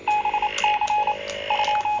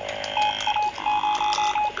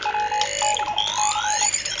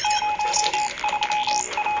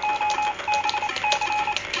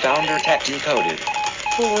Decoded.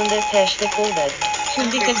 Founder test decoded.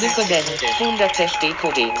 Şimdi decoded. Founder test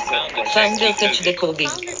decoded. Founder test decoded.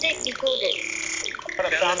 What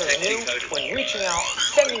a founder knew when reaching out,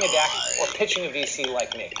 sending a deck, or pitching a VC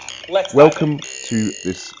like me. Welcome to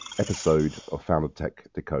this episode of Founder Tech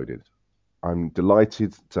Decoded. I'm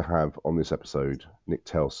delighted to have on this episode Nick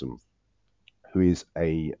Telson, who is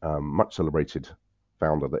a much celebrated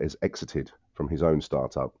founder that has exited from his own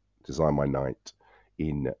startup, Design by Night,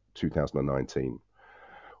 in 2019.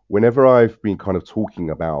 Whenever I've been kind of talking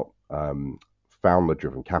about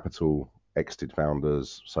founder-driven capital, exited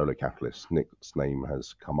founders, solo capitalists, Nick's name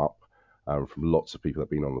has come up from lots of people that have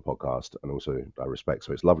been on the podcast, and also I respect.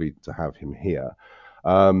 So it's lovely to have him here.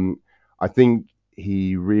 I think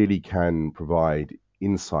he really can provide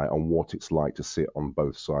insight on what it's like to sit on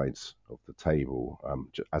both sides of the table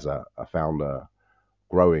as a founder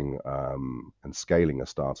growing and scaling a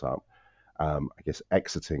startup, I guess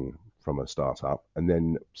exiting from a startup, and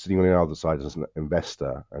then sitting on the other side as an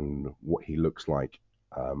investor, and what he looks like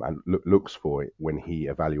and looks for when he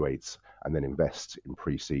evaluates and then invests in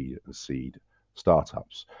pre-seed and seed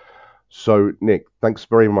startups. So, Nick, thanks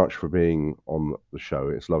very much for being on the show.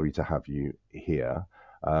 It's lovely to have you here.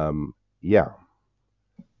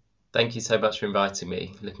 Thank you so much for inviting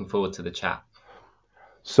me. Looking forward to the chat.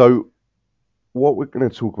 So, what we're going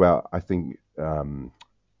to talk about, I think,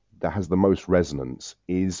 that has the most resonance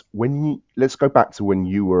is let's go back to when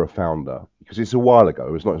you were a founder, because it's a while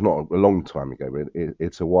ago. It's not a long time ago, but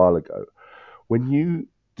it's a while ago. When you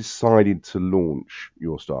decided to launch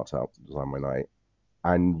your startup, Design by Night,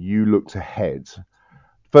 and you looked ahead,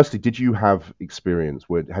 firstly, did you have experience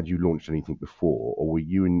had you launched anything before, or were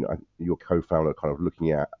you and your co-founder kind of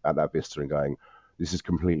looking at that vista and going, this is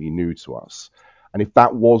completely new to us? And if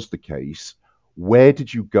that was the case, where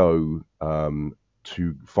did you go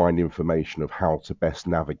to find information of how to best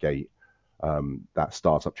navigate that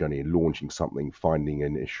startup journey and launching something, finding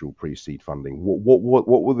initial pre-seed funding? What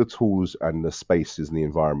were the tools and the spaces and the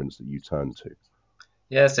environments that you turned to?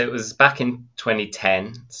 Yeah, so it was back in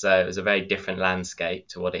 2010, so it was a very different landscape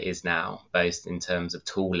to what it is now, both in terms of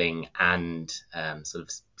tooling and sort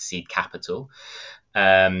of seed capital.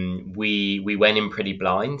 We went in pretty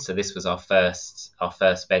blind, so this was our first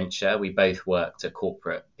venture. We both worked at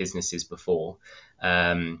corporate businesses before,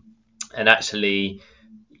 and actually,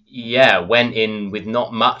 went in with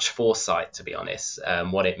not much foresight, to be honest.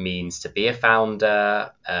 What it means to be a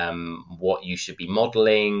founder, what you should be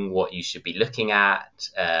modeling, what you should be looking at,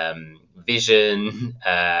 vision,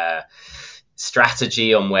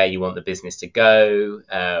 strategy on where you want the business to go.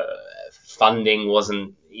 Funding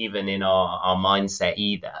wasn't even in our mindset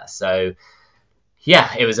either. So,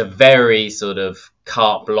 it was a very sort of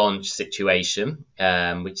carte blanche situation,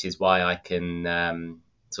 which is why I can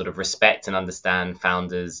sort of respect and understand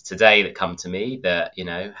founders today that come to me that,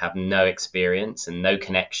 have no experience and no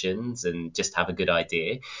connections and just have a good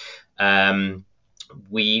idea.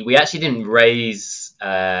 We actually didn't raise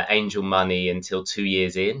angel money until 2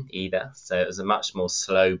 years in either. So it was a much more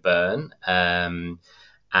slow burn.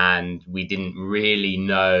 And we didn't really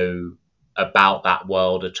know about that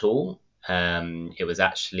world at all. It was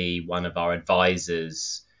actually one of our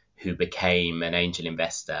advisors who became an angel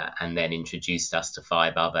investor and then introduced us to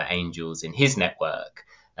 5 other angels in his network,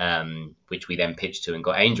 which we then pitched to and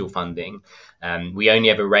got angel funding. We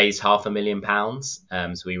only ever raised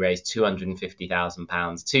 £500,000. So we raised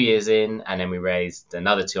 £250,000 2 years in, and then we raised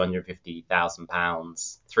another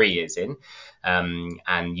 £250,000 3 years in,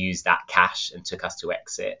 and used that cash and took us to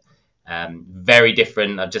exit. Very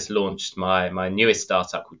different. I've just launched my newest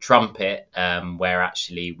startup called Trumpet, where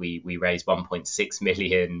actually we raised 1.6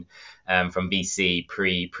 million from VC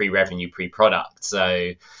pre-revenue, pre-product.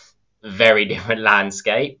 So very different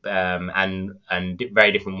landscape, and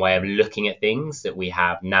very different way of looking at things that we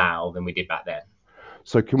have now than we did back then.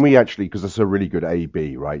 So can we actually, because that's a really good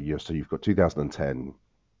A/B, right? So you've got 2010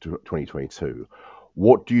 to 2022.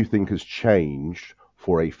 What do you think has changed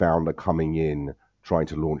for a founder coming in trying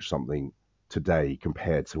to launch something today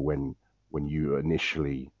compared to when you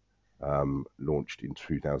initially launched in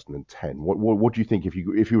 2010? What do you think if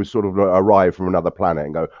you were sort of arrive from another planet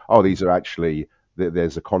and go, oh, these are actually,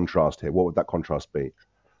 there's a contrast here? What would that contrast be?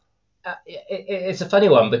 It's a funny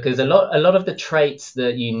one, because a lot of the traits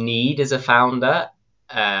that you need as a founder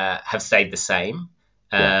have stayed the same.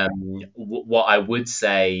 Yeah. What I would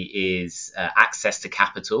say is access to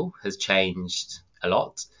capital has changed a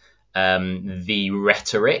lot. The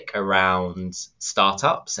rhetoric around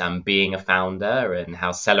startups and being a founder and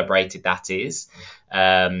how celebrated that is,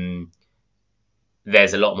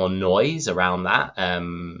 there's a lot more noise around that.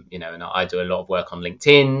 And I do a lot of work on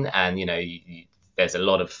LinkedIn, and there's a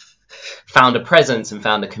lot of found a presence and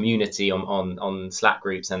found a community on Slack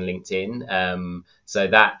groups and LinkedIn. So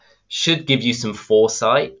that should give you some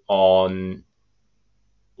foresight on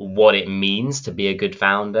what it means to be a good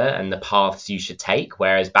founder and the paths you should take.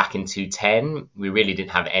 Whereas back in 2010, we really didn't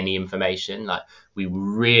have any information. Like, we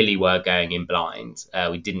really were going in blind.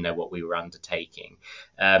 We didn't know what we were undertaking.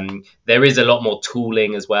 There is a lot more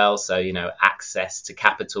tooling as well. So, access to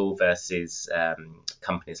capital versus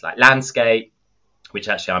companies like Landscape, which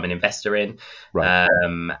actually I'm an investor in. Right.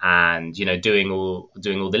 And, doing all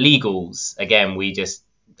the legals. Again, we just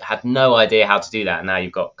had no idea how to do that. And now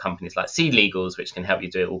you've got companies like Seed Legals, which can help you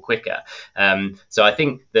do it all quicker. So I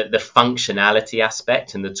think that the functionality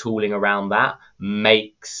aspect and the tooling around that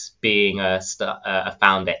makes being a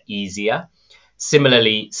founder easier.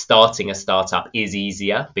 Similarly, starting a startup is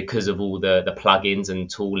easier because of all the plugins and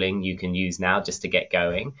tooling you can use now just to get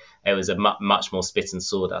going. It was a much more spit and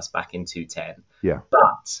sawdust back in 2010. Yeah.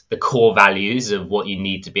 But the core values of what you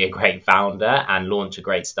need to be a great founder and launch a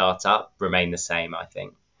great startup remain the same, I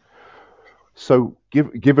think. So,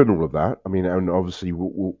 given all of that, I mean, and obviously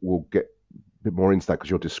we'll get a bit more into that because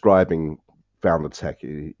you're describing founder tech.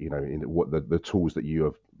 In what the tools that you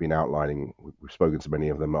have been outlining. We've spoken to many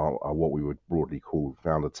of them are what we would broadly call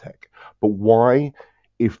founder tech. But why,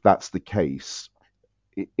 if that's the case,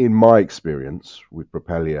 in my experience with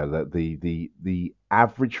Propelia, that the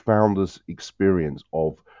average founder's experience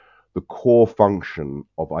of the core function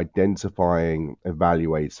of identifying,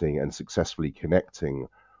 evaluating, and successfully connecting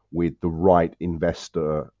with the right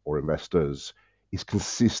investor or investors is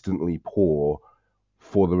consistently poor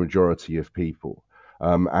for the majority of people.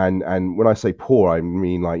 And when I say poor, I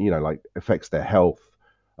mean like affects their health,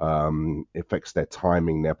 affects their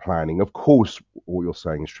timing, their planning. Of course, what you're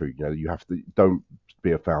saying is true. You have to don't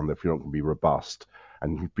be a founder if you're not going to be robust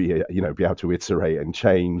and be able to iterate and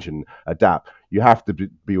change and adapt. You have to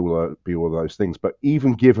be all of those things. But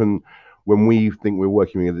even given when we think we're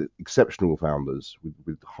working with exceptional founders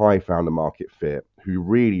with high founder market fit, who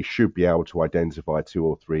really should be able to identify two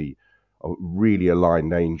or three really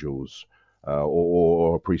aligned angels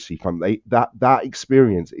or a pre-seed fund, that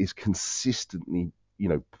experience is consistently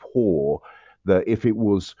poor. That if it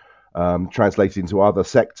was translated into other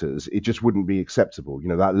sectors, it just wouldn't be acceptable.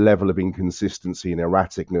 That level of inconsistency and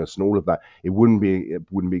erraticness and all of that, it wouldn't be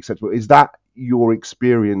acceptable. Is that your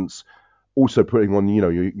experience? Also, putting on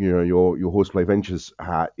your Horseplay Ventures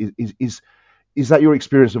hat, is that your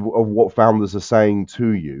experience of what founders are saying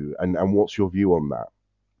to you, and what's your view on that?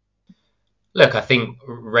 Look, I think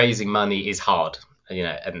raising money is hard,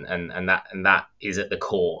 and that is at the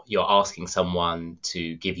core. You're asking someone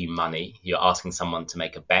to give you money. You're asking someone to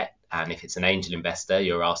make a bet. And if it's an angel investor,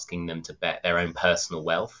 you're asking them to bet their own personal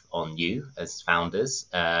wealth on you as founders.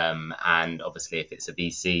 And obviously, if it's a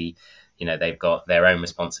VC, they've got their own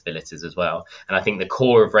responsibilities as well. And I think the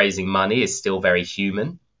core of raising money is still very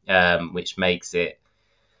human, which makes it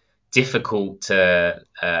difficult to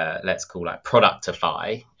let's call like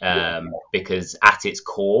productify, because at its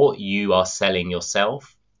core you are selling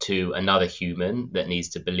yourself to another human that needs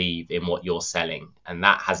to believe in what you're selling, and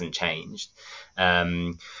that hasn't changed.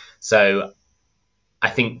 So I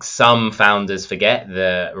think some founders forget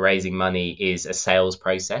that raising money is a sales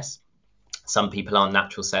process. Some people aren't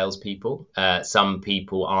natural salespeople. Some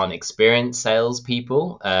people aren't experienced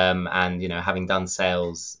salespeople. And having done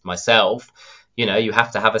sales myself, you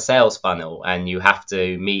have to have a sales funnel, and you have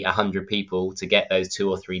to meet 100 people to get those 2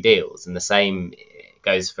 or 3 deals. And the same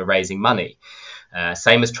goes for raising money.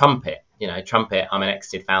 Same as Trumpet. Trumpet, I'm an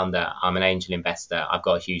exited founder. I'm an angel investor. I've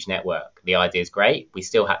got a huge network. The idea is great. We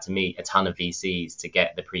still had to meet a ton of VCs to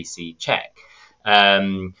get the pre-seed check.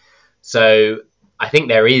 So I think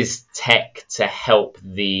there is tech to help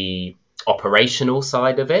the operational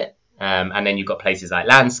side of it. And then you've got places like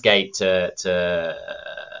Landscape to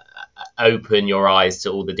open your eyes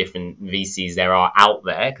to all the different VCs there are out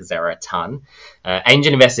there, because there are a ton.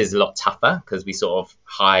 Angel investors is a lot tougher because we sort of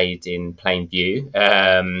hide in plain view,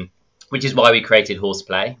 which is why we created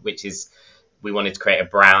Horseplay, which is we wanted to create a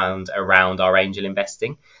brand around our angel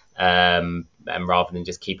investing, and rather than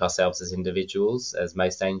just keep ourselves as individuals, as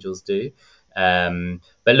most angels do.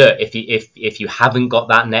 But look, if you haven't got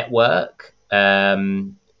that network,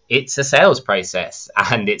 it's a sales process,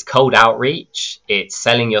 and it's cold outreach. It's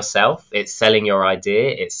selling yourself. It's selling your idea.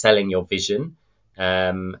 It's selling your vision.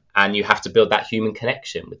 And you have to build that human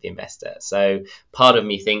connection with the investor. So part of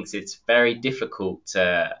me thinks it's very difficult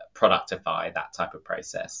to productify that type of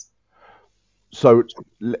process. So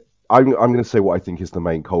I'm going to say what I think is the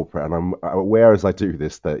main culprit, and I'm aware as I do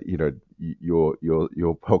this that your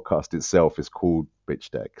podcast itself is called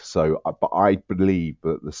Pitch Deck. So, but I believe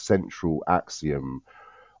that the central axiom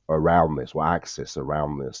around this, or access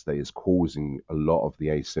around this, that is causing a lot of the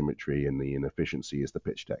asymmetry and the inefficiency is the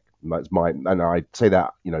pitch deck. And I say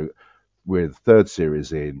that, we're the third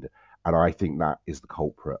series in, and I think that is the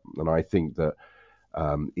culprit. And I think that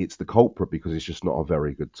it's the culprit because it's just not a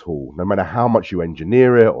very good tool. No matter how much you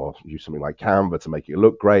engineer it or use something like Canva to make it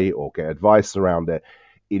look great or get advice around it,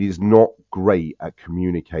 it is not great at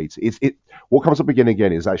communicating. What comes up again and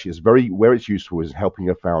again is actually where it's useful is helping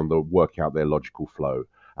a founder work out their logical flow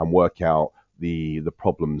and work out the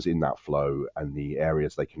problems in that flow and the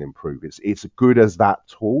areas they can improve. It's good as that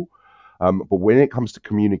tool, but when it comes to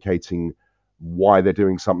communicating why they're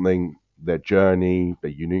doing something, their journey,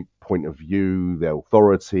 their unique point of view, their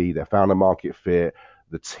authority, their founder market fit,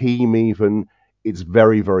 the team even, it's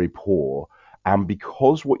very, very poor. And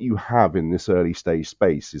because what you have in this early stage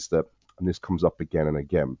space is that, and this comes up again and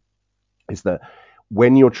again, is that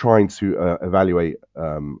when you're trying to evaluate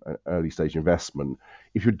an early stage investment,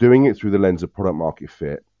 if you're doing it through the lens of product market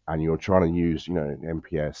fit and you're trying to use,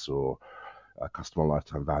 NPS or customer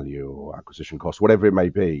lifetime value or acquisition cost, whatever it may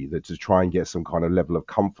be, that to try and get some kind of level of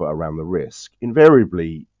comfort around the risk,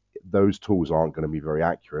 invariably those tools aren't going to be very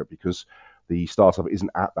accurate because the startup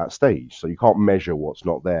isn't at that stage. So you can't measure what's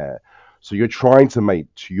not there. So you're trying to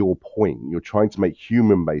make, to your point, you're trying to make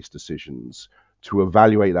human-based decisions to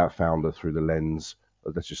evaluate that founder through the lens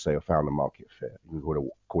of, let's just say, a founder market fit. You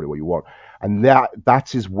can call it what you want. And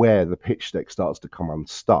that is where the pitch deck starts to come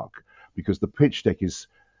unstuck, because the pitch deck is,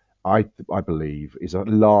 I believe, is a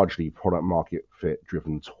largely product market fit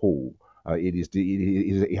driven tool.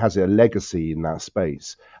 It has a legacy in that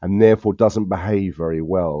space, and therefore doesn't behave very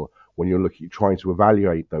well when you're trying to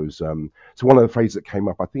evaluate those. So one of the phrases that came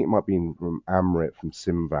up, I think it might be from Amrit from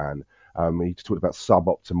Simvan. He talked about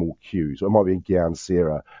suboptimal cues, or it might be in Gian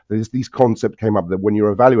Sierra. These concepts came up that when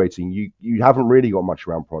you're evaluating, you haven't really got much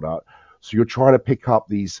around product, so you're trying to pick up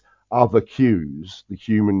these other cues, the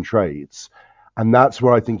human traits. And that's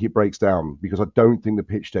where I think it breaks down, because I don't think the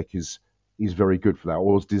pitch deck is very good for that,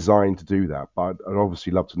 or was designed to do that. But I'd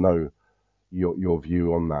obviously love to know your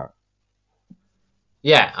view on that.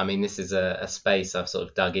 Yeah, I mean, this is a space I've sort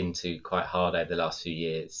of dug into quite hard over the last few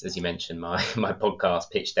years. As you mentioned, my podcast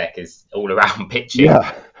pitch deck is all around pitching.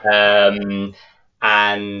 Yeah.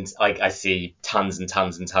 And I see tons and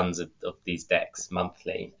tons and tons of these decks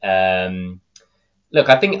monthly. Look,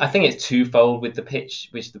 I think it's twofold with the pitch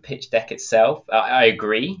deck itself. I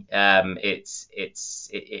agree.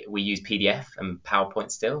 We use PDF and PowerPoint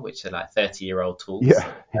still, which are like 30-year-old tools.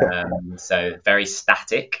 Yeah. So very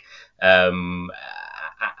static,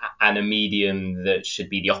 and a medium that should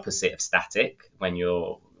be the opposite of static when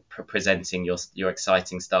you're presenting your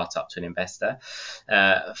exciting startup to an investor.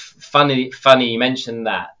 Funny you mentioned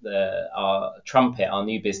that our Trumpet, our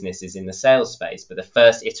new business, is in the sales space, but the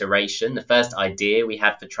first idea we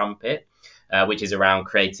had for Trumpet, which is around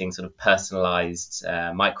creating sort of personalized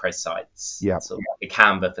microsites, sort of like a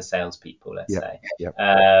Canva for salespeople, let's say.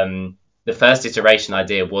 The first iteration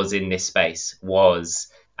idea was in this space, was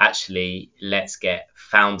actually, let's get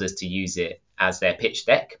founders to use it as their pitch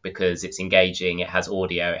deck, because it's engaging, it has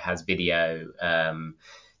audio, it has video,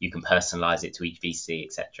 you can personalize it to each VC,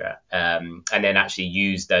 etc. And then actually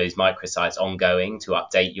use those microsites ongoing to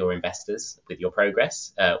update your investors with your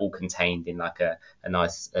progress, all contained in like a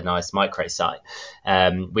nice microsite.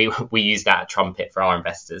 We use that at Trumpet for our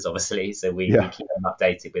investors, obviously, so we keep them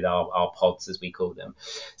updated with our pods, as we call them.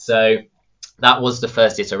 So that was the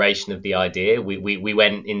first iteration of the idea. We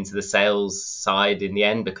went into the sales side in the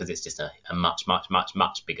end because it's just a much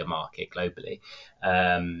bigger market globally.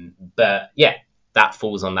 But yeah, that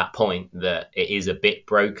falls on that point that it is a bit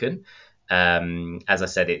broken. As I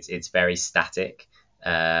said, it's very static.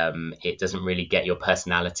 It doesn't really get your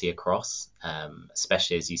personality across,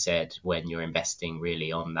 especially, as you said, when you're investing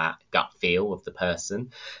really on that gut feel of the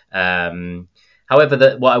person.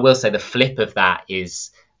 However, what I will say, the flip of that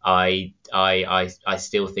is, I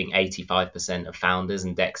still think 85% of founders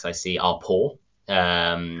and decks I see are poor.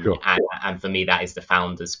 And for me, that is the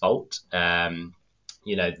founder's fault. There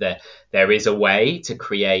is a way to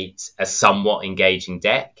create a somewhat engaging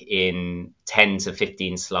deck in 10 to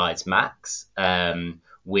 15 slides max,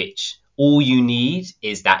 which all you need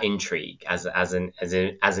is that intrigue as an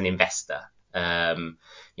investor.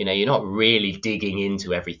 You're not really digging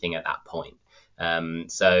into everything at that point.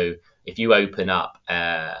 So if you open up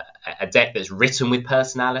a deck that's written with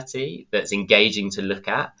personality, that's engaging to look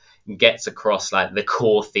at, and gets across like the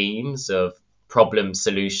core themes of problem,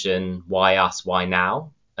 solution, why us, why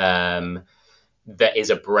now, that is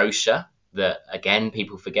a brochure that, again,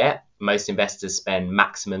 people forget. Most investors spend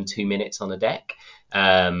maximum 2 minutes on a deck.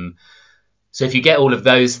 So if you get all of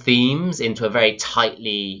those themes into a very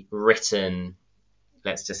tightly written,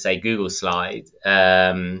 let's just say Google slide,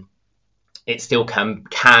 it still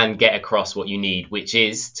can get across what you need, which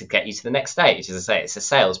is to get you to the next stage. As I say, it's a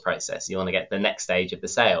sales process. You want to get the next stage of the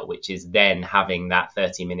sale, which is then having that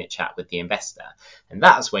 30-minute chat with the investor. And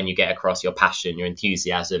that's when you get across your passion, your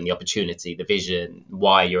enthusiasm, the opportunity, the vision,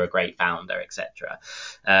 why you're a great founder, etc.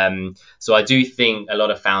 So I do think a lot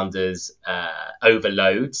of founders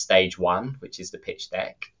overload stage one, which is the pitch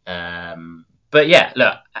deck. But yeah,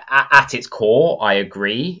 look, at its core, I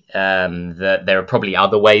agree that there are probably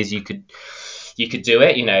other ways you could do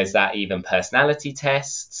it. Is that even personality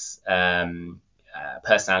tests,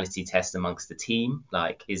 personality tests amongst the team?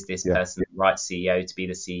 Like, is this person the right CEO to be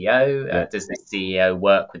the CEO? Does the CEO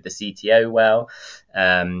work with the CTO well?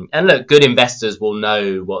 And look, good investors will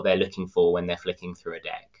know what they're looking for when they're flicking through a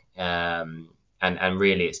deck. And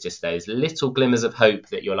really, it's just those little glimmers of hope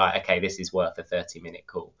that you're like, okay, this is worth a 30-minute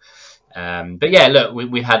call. But yeah, look,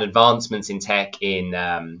 we've had advancements in tech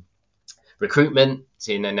in recruitment.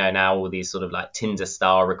 So, now all these sort of like Tinder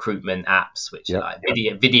style recruitment apps, which are like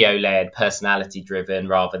video led, personality driven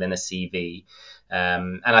rather than a CV.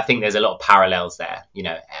 And I think there's a lot of parallels there.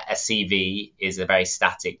 A CV is a very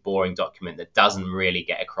static, boring document that doesn't really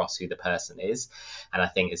get across who the person is. And I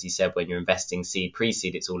think, as you said, when you're investing seed,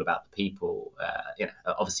 pre-seed, it's all about the people.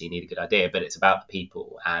 Obviously you need a good idea, but it's about the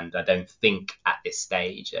people. And I don't think at this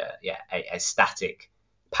stage, a static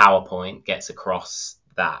PowerPoint gets across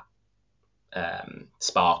that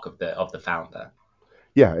spark of the founder.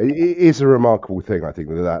 Yeah, it is a remarkable thing. I think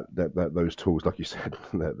that those tools, like you said,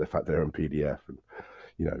 the fact they're in PDF and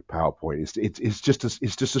PowerPoint, it's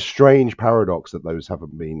just a strange paradox that those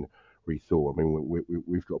haven't been rethought. I mean,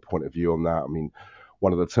 we've got a point of view on that. I mean,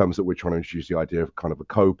 one of the terms that we're trying to introduce, the idea of kind of a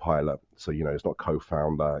co-pilot. So it's not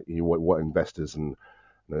co-founder. What investors and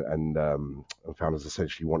founders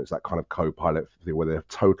essentially want is that kind of co-pilot where they're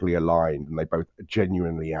totally aligned and they both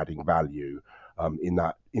genuinely adding value. In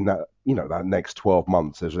that that next 12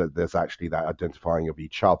 months, there's actually that identifying of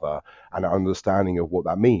each other and an understanding of what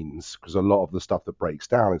that means, because a lot of the stuff that breaks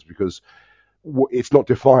down is because it's not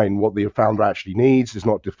defined what the founder actually needs. It's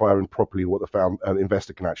not defined properly what the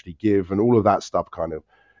investor can actually give, and all of that stuff kind of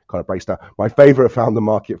breaks down. My favorite founder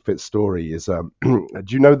market fit story is do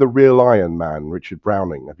you know the Real Iron Man, Richard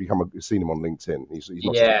Browning? Have you seen him on LinkedIn? He's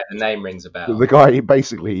not the name rings a bell. The guy,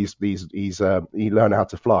 basically, he learned how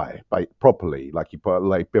to fly properly. Like he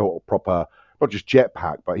built a proper, not just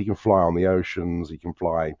jetpack, but he can fly on the oceans. He can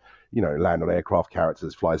fly, land on aircraft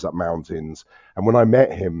carriers, flies up mountains. And when I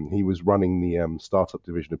met him, he was running the startup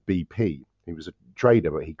division of BP. He was a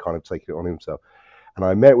trader, but he kind of taken it on himself. And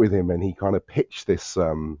I met with him, and he kind of pitched this.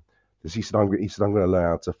 He said, I'm going to learn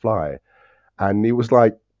how to fly, and it was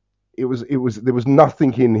like. There was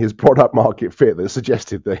nothing in his product market fit that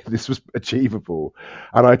suggested that this was achievable,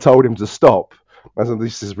 and I told him to stop. I said,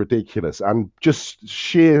 this is ridiculous. And just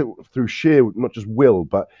through sheer not just will,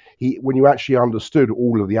 but when you actually understood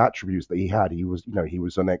all of the attributes that he had, he was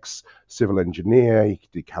an ex-civil engineer. He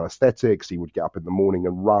did calisthenics. He would get up in the morning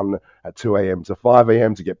and run at 2 a.m. to 5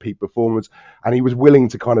 a.m. to get peak performance, and he was willing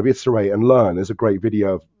to kind of iterate and learn. There's a great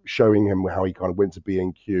video of showing him how he kind of went to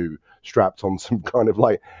B&Q, strapped on some kind of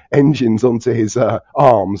like engines onto his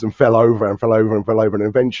arms, and fell over, and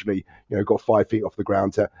eventually got 5 feet off the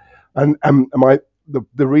ground.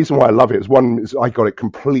 The reason why I love it is I got it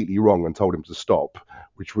completely wrong and told him to stop,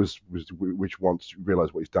 which once you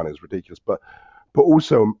realise what he's done is ridiculous. But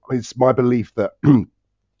also it's my belief that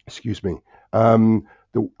excuse me,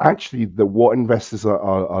 what investors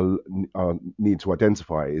are need to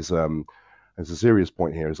identify is as a serious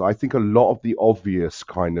point here is I think a lot of the obvious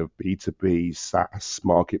kind of B2B SaaS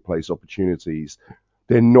marketplace opportunities,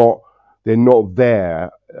 they're not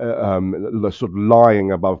there sort of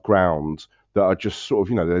lying above ground, that are just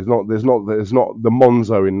sort of there's not the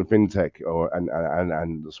Monzo in the fintech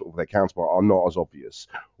and sort of their counterpart are not as obvious,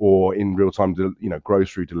 or in real time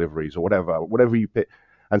grocery deliveries or whatever you pick.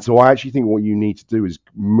 And so I actually think what you need to do is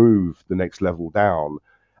move the next level down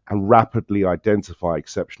and rapidly identify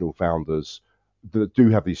exceptional founders that do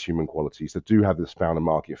have these human qualities, that do have this founder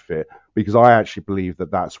market fit, because I actually believe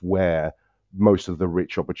that that's where most of the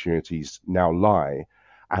rich opportunities now lie.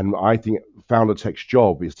 And I think Founder Tech's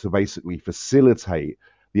job is to basically facilitate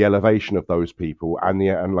the elevation of those people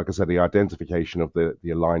and like I said, the identification of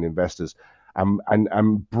the aligned investors, and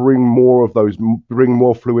bring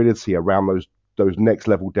more fluidity around those next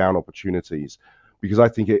level down opportunities, because I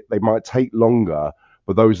think they might take longer,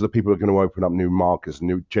 but those are the people who are going to open up new markets,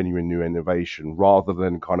 genuine new innovation, rather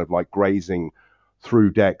than kind of like grazing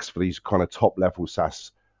through decks for these kind of top level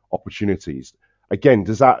SaaS opportunities. again,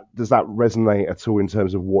 does that resonate at all in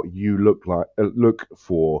terms of what you look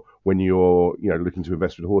for when you're looking to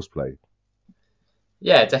invest with Horseplay?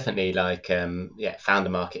 Yeah, definitely. Like, founder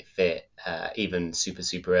market fit, even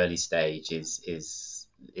super early stage is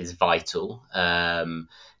vital.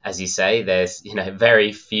 As you say, there's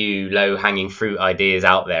very few low hanging fruit ideas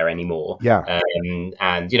out there anymore. Yeah, And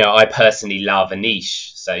I personally love a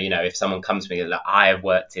niche. So if someone comes to me like, I have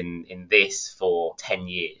worked in this for 10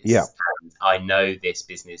 yeah, years, and I know this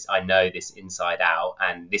business, I know this inside out,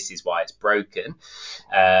 and this is why it's broken.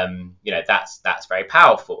 That's very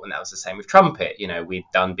powerful. And that was the same with Trumpet. We'd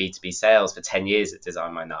done B2B sales for 10 years at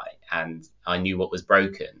Design My Night, and I knew what was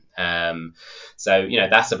broken. So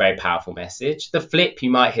that's a very powerful message. The flip,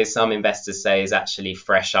 you might hear some investors say, is actually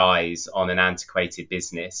fresh eyes on an antiquated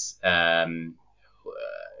business.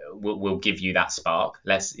 Will give you that spark.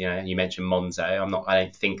 You mentioned Monzo. I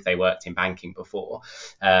don't think they worked in banking before.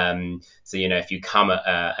 So if you come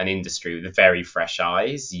at an industry with very fresh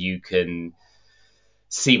eyes, you can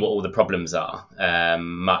see what all the problems are,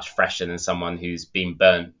 much fresher than someone who's been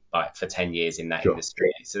burnt for 10 years in that sure.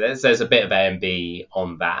 industry. So there's a bit of A and B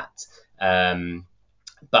on that.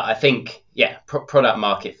 But I think, product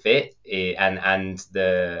market fit, and I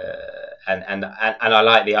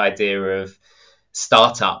like the idea of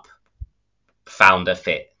startup founder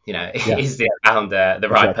fit. Is the founder the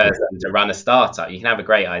right person to run a startup? You can have a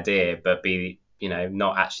great idea, but be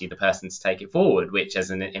not actually the person to take it forward, which as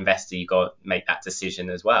an investor, you got to make that decision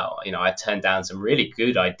as well. I turned down some really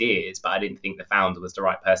good ideas, but I didn't think the founder was the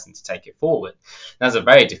right person to take it forward. That's a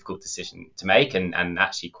very difficult decision to make, and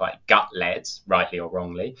actually quite gut-led, rightly or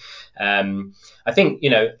wrongly. I think,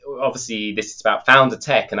 obviously this is about founder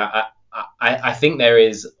tech, and I think there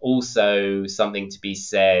is also something to be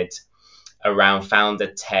said around founder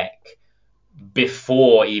tech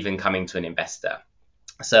before even coming to an investor.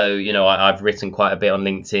 So, I've written quite a bit on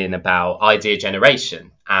LinkedIn about idea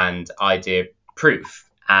generation and idea proof,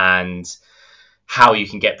 and how you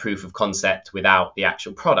can get proof of concept without the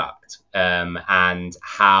actual product. And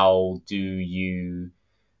how do you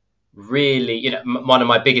really, one of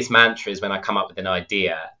my biggest mantras when I come up with an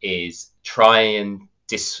idea is try and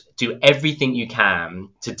do everything you can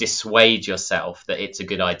to dissuade yourself that it's a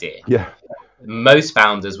good idea. Yeah. Most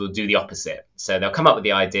founders will do the opposite. So they'll come up with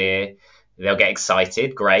the idea, they'll get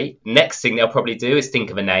excited, great. Next thing they'll probably do is think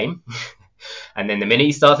of a name. And then the minute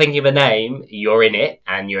you start thinking of a name, you're in it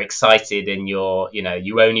and you're excited, and you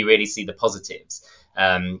only really see the positives.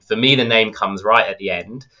 For me, the name comes right at the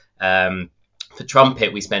end. For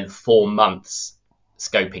Trumpet, we spent 4 months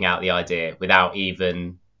scoping out the idea without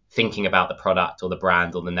even thinking about the product or the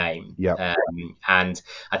brand or the name. Yeah. And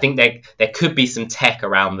I think there could be some tech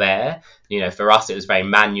around there. For us, it was very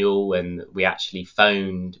manual, and we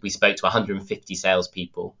spoke to 150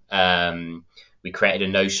 salespeople. We created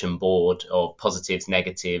a Notion board of positives,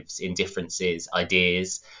 negatives, indifferences,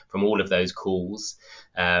 ideas from all of those calls.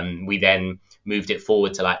 We then moved it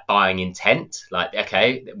forward to buying intent.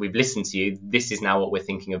 Okay, we've listened to you. This is now what we're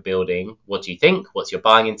thinking of building. What do you think? What's your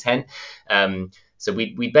buying intent? So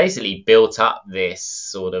we basically built up this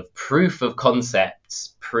sort of proof of concept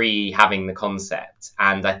pre having the concept.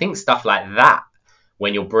 And I think stuff like that,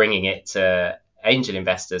 when you're bringing it to angel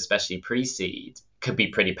investors, especially pre-seed, could be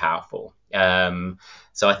pretty powerful.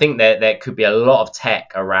 So I think there could be a lot of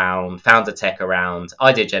tech around, founder tech around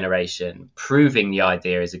idea generation. Proving the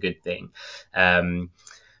idea is a good thing.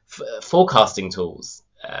 Forecasting tools.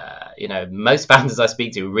 Most founders I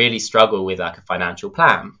speak to really struggle with a financial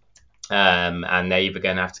plan. And they're either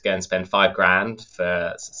going to have to go and spend $5,000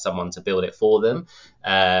 for someone to build it for them.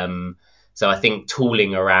 So I think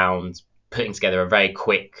tooling around putting together a very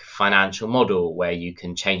quick financial model where you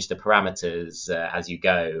can change the parameters as you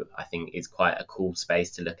go, I think is quite a cool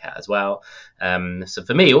space to look at as well. So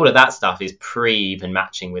for me, all of that stuff is pre even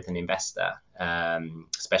matching with an investor,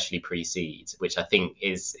 especially pre-seed, which I think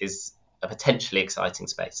is a potentially exciting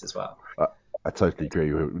space as well. I totally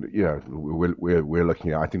agree. We're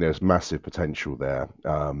looking at. I think there's massive potential there,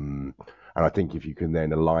 and I think if you can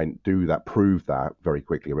then prove that very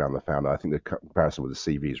quickly around the founder, I think the comparison with the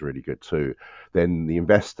CV is really good too. Then the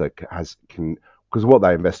investor because what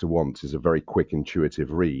that investor wants is a very quick,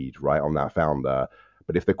 intuitive read right on that founder.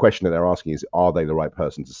 But if the question that they're asking is, are they the right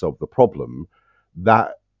person to solve the problem,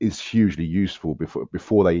 that is hugely useful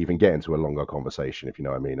before they even get into a longer conversation, if you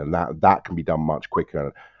know what I mean. And that can be done much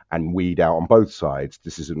quicker. And weed out on both sides,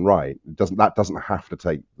 this isn't right. That doesn't have to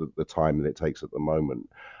take the time that it takes at the moment.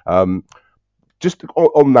 Just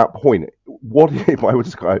on that point, what if I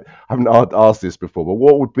haven't asked this before, but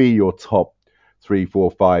what would be your top 3,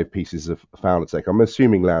 4, 5 pieces of founder tech. I'm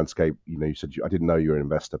assuming Landscape. You said I didn't know you were an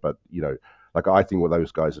investor, but like I think what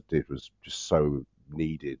those guys did was just so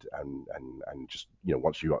needed, and just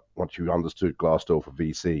once you understood Glassdoor for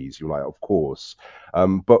VCs, you're like, of course.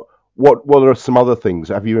 But what are some other things?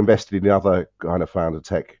 Have you invested in other kind of founder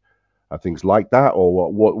tech things like that,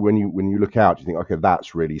 or what when you look out, do you think, okay,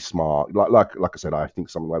 that's really smart? Like I said, I think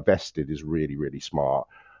something like Vested is really, really smart.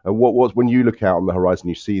 And what when you look out on the horizon,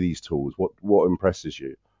 you see these tools, what impresses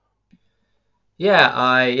you?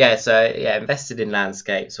 Invested in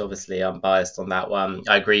landscapes. Obviously, I'm biased on that one.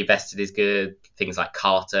 I agree, Vested is good. Things like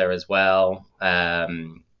Carter as well. A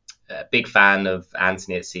big fan of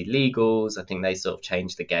Anthony at Seed Legals. I think they sort of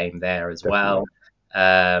changed the game there as Definitely.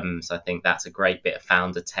 well. So I think that's a great bit of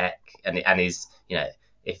founder tech, and is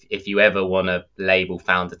if you ever want to label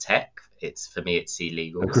founder tech, for me it's Seed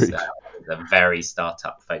Legals. Agreed. It's a very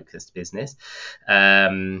startup focused business.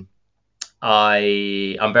 I'm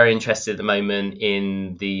very interested at the moment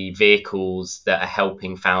in the vehicles that are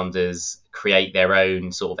helping founders create their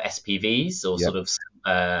own sort of SPVs, or Yep. sort of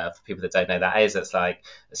for people that don't know that is, that's like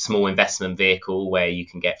a small investment vehicle where you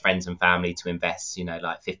can get friends and family to invest,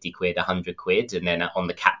 like 50 quid, 100 quid, and then on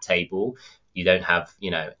the cap table you don't have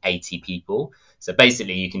 80 people. So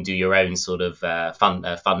basically, you can do your own sort of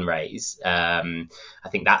fundraise. I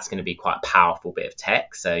think that's going to be quite a powerful bit of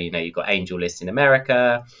tech. So you've got AngelList in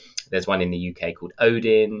America. There's one in the UK called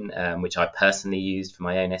Odin, which I personally used for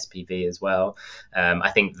my own SPV as well.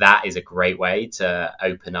 I think that is a great way to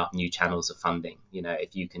open up new channels of funding.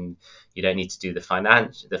 If you don't need to do the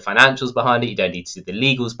financials behind it. You don't need to do the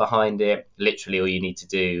legals behind it. Literally, all you need to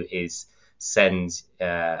do is send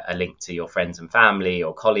a link to your friends and family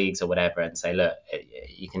or colleagues or whatever, and say, look,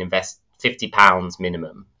 you can invest £50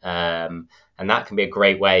 minimum. And that can be a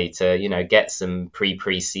great way to, get some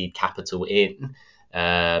pre-seed capital in,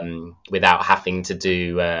 without having to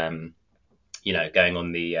do, going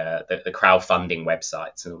on the crowdfunding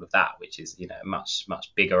websites and all of that, which is, a much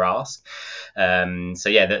bigger ask.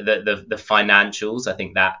 The financials, I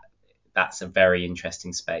think that's a very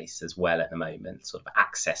interesting space as well at the moment, sort of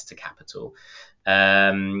access to capital.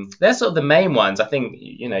 They're sort of the main ones. I think,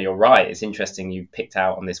 you're right. It's interesting you picked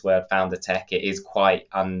out on this word founder tech. It is quite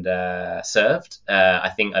underserved. I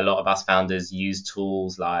think a lot of us founders use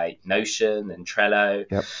tools like Notion and Trello,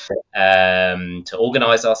 Yep. to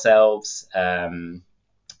organize ourselves. Not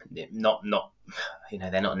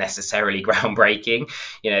they're not necessarily groundbreaking.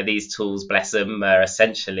 These tools, bless them, are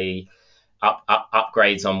essentially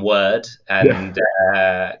upgrades on Word, and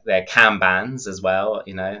they're Kanbans as well.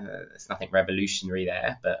 There's nothing revolutionary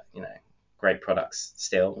there, but great products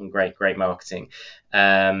still, and great marketing.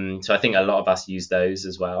 So I think a lot of us use those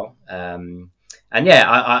as well.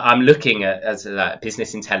 I'm looking at as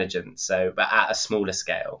business intelligence, but at a smaller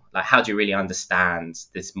scale. Like, how do you really understand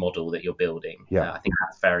this model that you're building? Yeah. I think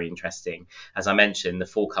that's very interesting. As I mentioned, the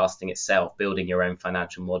forecasting itself, building your own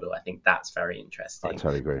financial model, I think that's very I interesting.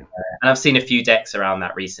 totally agree. And I've seen a few decks around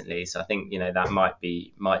that recently, so I think that might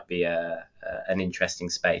be an interesting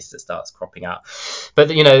space that starts cropping up. But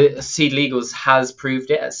Seed Legals has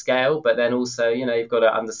proved it at scale, but then also you've got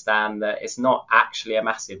to understand that it's not actually a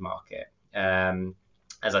massive market.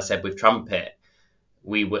 As I said with Trumpet,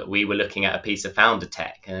 we were looking at a piece of founder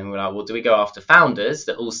tech, and we're like, well, do we go after founders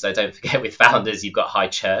that also, don't forget, with founders you've got high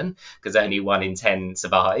churn because only 1 in 10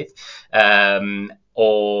 survive,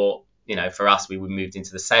 or for us, we moved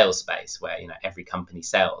into the sales space where every company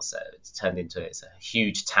sells, so it's a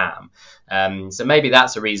huge TAM. So maybe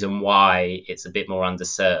that's a reason why it's a bit more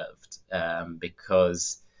underserved,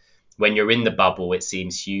 because when you're in the bubble, it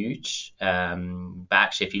seems huge. But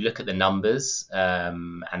actually, if you look at the numbers,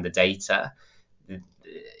 and the data,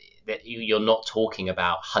 that you're not talking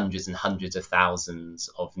about hundreds and hundreds of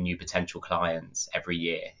thousands of new potential clients every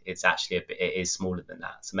year. It's actually it is smaller than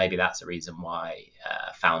that. So maybe that's a reason why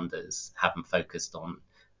founders haven't focused on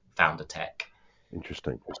founder tech.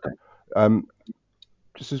 Interesting.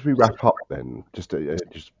 Just as we wrap up, then, just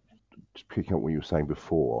picking up what you were saying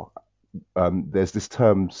before, there's this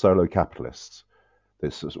term solo capitalists,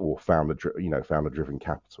 or founder-driven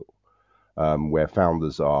capital, where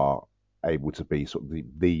founders are able to be sort of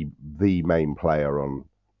the main player on.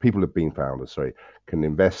 People have been founders, sorry, can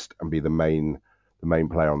invest and be the main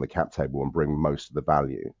player on the cap table and bring most of the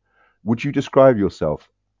value. Would you describe yourself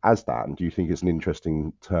as that? And do you think it's an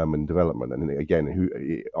interesting term in development? And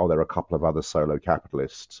again, are there a couple of other solo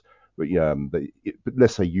capitalists, but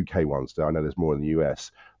let's say UK ones? I know there's more in the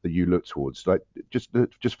US that you look towards. Like, just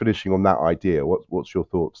finishing on that idea, what's your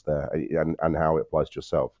thoughts there, and how it applies to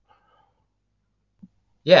yourself?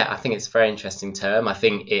 Yeah, I think it's a very interesting term. I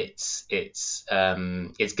think it's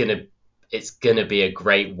going to it's going to be a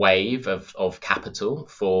great wave of capital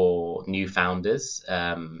for new founders,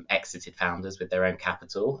 exited founders with their own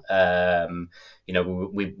capital.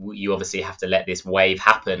 You obviously have to let this wave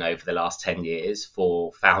happen over the last 10 years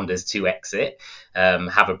for founders to exit,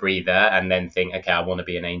 have a breather, and then think, okay, I want to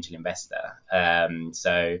be an angel investor.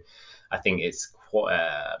 So I think it's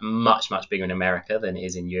quite, much, much bigger in America than it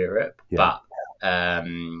is in Europe. Yeah. But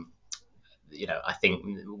I think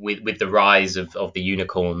with the rise of the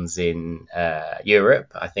unicorns in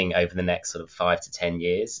Europe, I think over the next sort of 5 to 10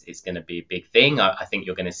 years, it's going to be a big thing. I think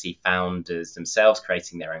you're going to see founders themselves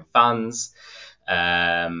creating their own funds.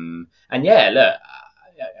 And yeah, look,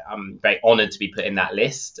 I'm very honored to be put in that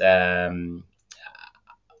list.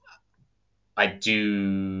 I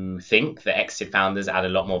do think that exited founders add a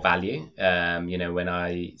lot more value. When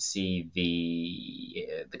I see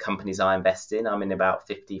the companies I invest in, I'm in about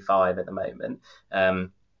 55 at the moment.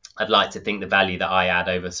 I'd like to think the value that I add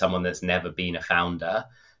over someone that's never been a founder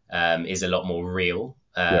is a lot more real.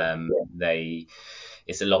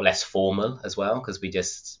 It's a lot less formal as well, because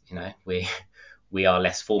we are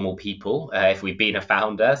less formal people if we've been a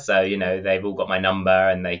founder. So, they've all got my number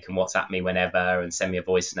and they can WhatsApp me whenever and send me a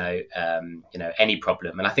voice note, any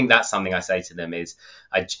problem. And I think that's something I say to them is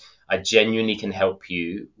I genuinely can help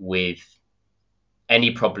you with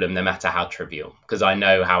any problem, no matter how trivial, because I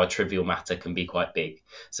know how a trivial matter can be quite big.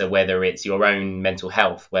 So whether it's your own mental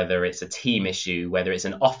health, whether it's a team issue, whether it's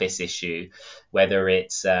an office issue, whether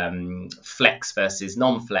it's flex versus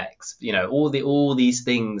non-flex, all these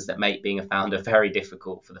things that make being a founder very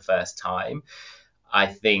difficult for the first time. I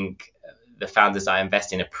think the founders I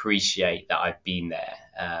invest in appreciate that I've been there,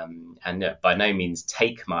 and by no means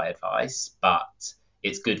take my advice, but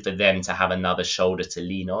it's good for them to have another shoulder to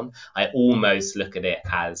lean on. I almost look at it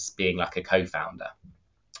as being like a co-founder.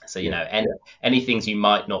 So, any things you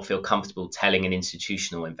might not feel comfortable telling an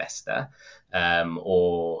institutional investor,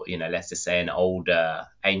 or, let's just say an older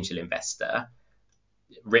angel investor,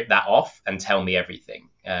 rip that off and tell me everything.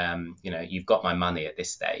 You've got my money at this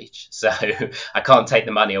stage, so I can't take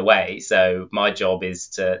the money away. So my job is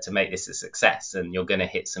to make this a success, and you're going to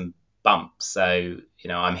hit some bumps. So,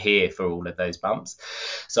 I'm here for all of those bumps.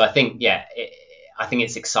 So I think, I think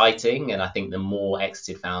it's exciting, and I think the more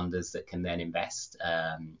exited founders that can then invest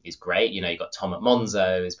is great. You've got Tom at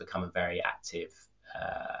Monzo has become a very active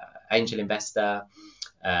angel investor.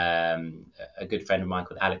 A good friend of mine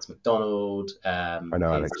called Alex McDonald. I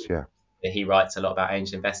know Alex, yeah. He writes a lot about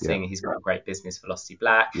angel investing. Yeah. He's got a great business, Velocity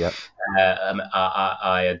Black. Yeah.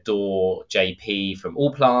 I adore JP from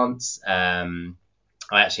All Plants.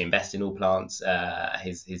 I actually invest in All Plants.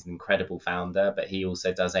 He's an incredible founder, but he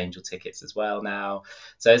also does angel tickets as well now.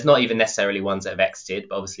 So it's not even necessarily ones that have exited,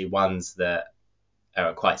 but obviously ones that are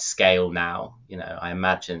at quite scale now, I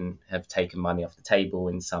imagine have taken money off the table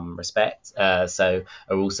in some respect. So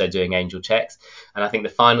are also doing angel checks. And I think the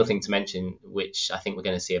final thing to mention, which I think we're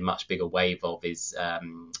going to see a much bigger wave of, is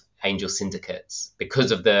angel syndicates,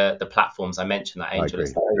 because of the platforms I mentioned that Angel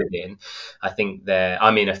is in. I think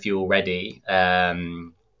I'm in a few already,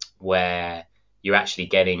 where you're actually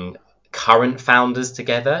getting current founders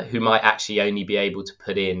together who might actually only be able to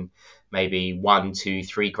put in maybe 1, 2,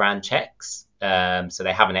 3 grand checks. So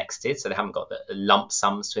they haven't exited, so they haven't got the lump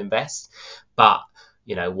sums to invest. But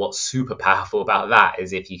what's super powerful about that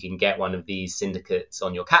is if you can get one of these syndicates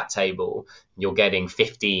on your cap table, you're getting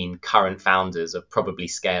 15 current founders of probably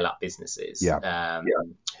scale up businesses,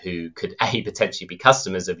 who could A, potentially be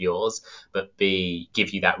customers of yours, but B, give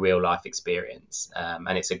you that real life experience.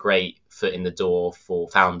 And it's a great foot in the door for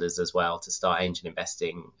founders as well to start angel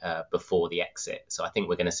investing before the exit. So I think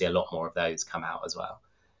we're going to see a lot more of those come out as well.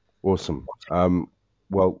 Awesome.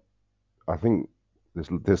 Well, I think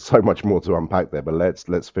there's so much more to unpack there, but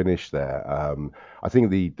let's finish there. I think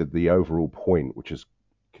the overall point, which is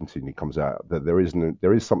continually comes out, that there is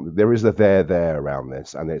a there around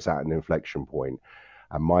this, and it's at an inflection point.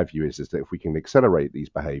 And my view is that if we can accelerate these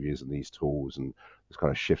behaviors and these tools and this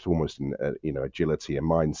kind of shift almost in agility and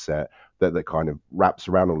mindset that kind of wraps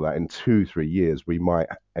around all that, in 2-3 years we might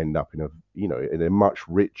end up in a much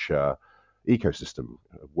richer ecosystem,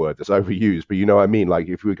 a word that's overused, but you know what I mean. Like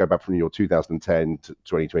if we go back from your 2010 to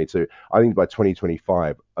 2022, I think by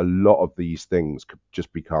 2025 a lot of these things could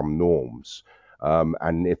just become norms.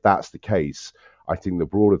 And if that's the case, I think the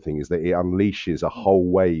broader thing is that it unleashes a whole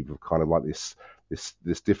wave of kind of like this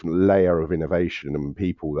different layer of innovation and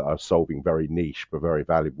people that are solving very niche but very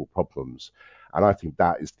valuable problems. And I think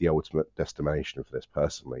that is the ultimate destination for this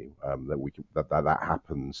personally, that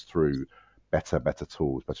happens through better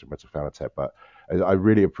tools, better founder tech. But I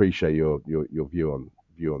really appreciate your view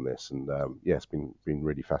on this, and it's been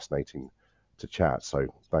really fascinating to chat. So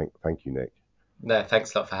thank you, Nick. No,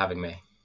 thanks a lot for having me.